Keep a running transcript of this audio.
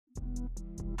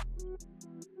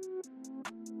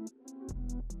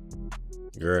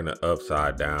You're in the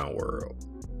upside down world.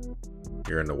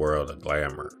 You're in the world of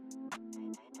glamour.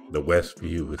 The West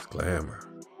view is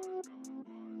glamour.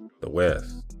 The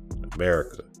West,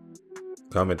 America,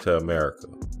 coming to America.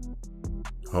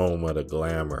 Home of the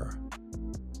glamour.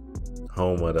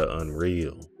 Home of the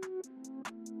unreal.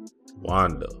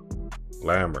 Wanda,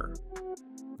 glamour.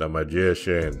 The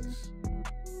magicians.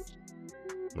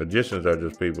 Magicians are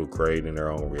just people creating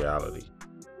their own reality.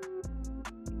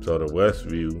 So the West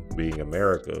view being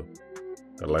America,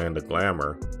 the land of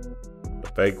glamour,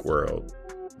 the fake world,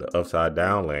 the upside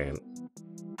down land.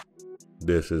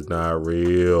 This is not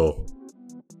real.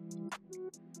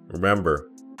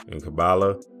 Remember, in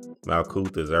Kabbalah,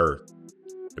 Malkuth is earth.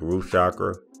 The root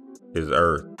chakra is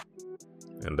earth.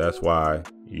 And that's why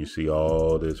you see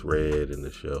all this red in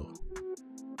the show.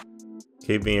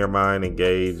 Keeping your mind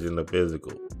engaged in the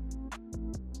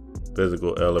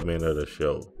physical element of the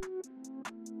show.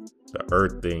 The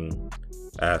earthing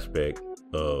aspect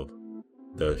of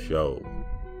the show.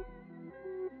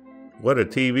 What a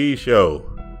TV show.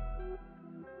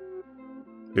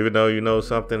 Even though you know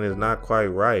something is not quite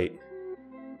right,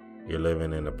 you're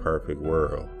living in a perfect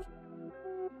world.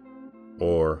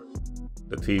 Or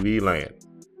the TV land,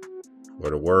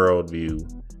 where the world view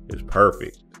is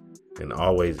perfect and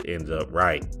always ends up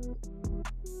right.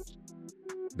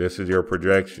 This is your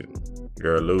projection,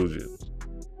 your illusion.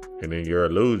 And in your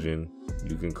illusion,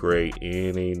 you can create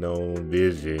any known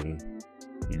vision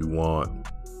you want.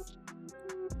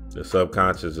 The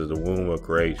subconscious is the womb of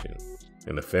creation,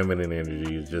 and the feminine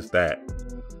energy is just that,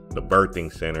 the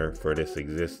birthing center for this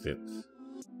existence.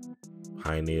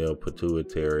 Pineal,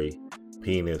 pituitary,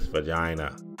 penis,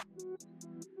 vagina.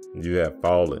 You have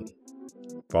fallen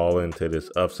to this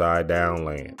upside down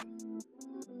land.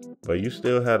 But you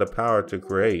still have the power to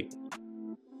create.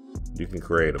 You can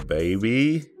create a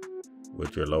baby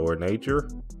with your lower nature,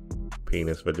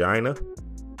 penis, vagina,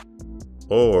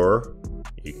 or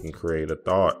you can create a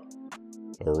thought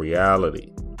or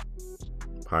reality,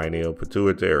 pineal,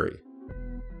 pituitary,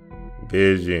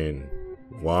 vision,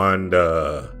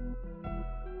 Wanda.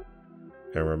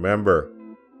 And remember,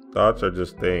 thoughts are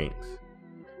just things.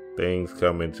 Things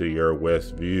come into your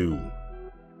West view.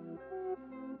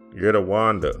 You're the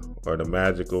Wanda, or the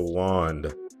magical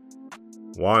wand,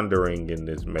 wandering in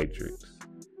this matrix,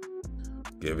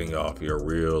 giving off your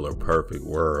real or perfect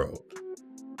world.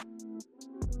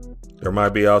 There might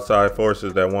be outside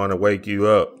forces that want to wake you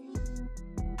up,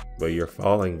 but you're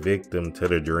falling victim to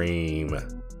the dream.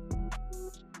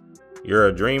 You're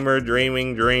a dreamer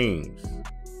dreaming dreams.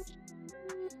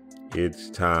 It's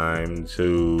time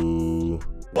to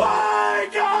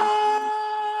wake up!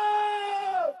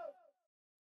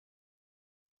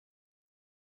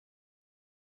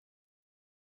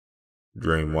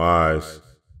 Dream wise.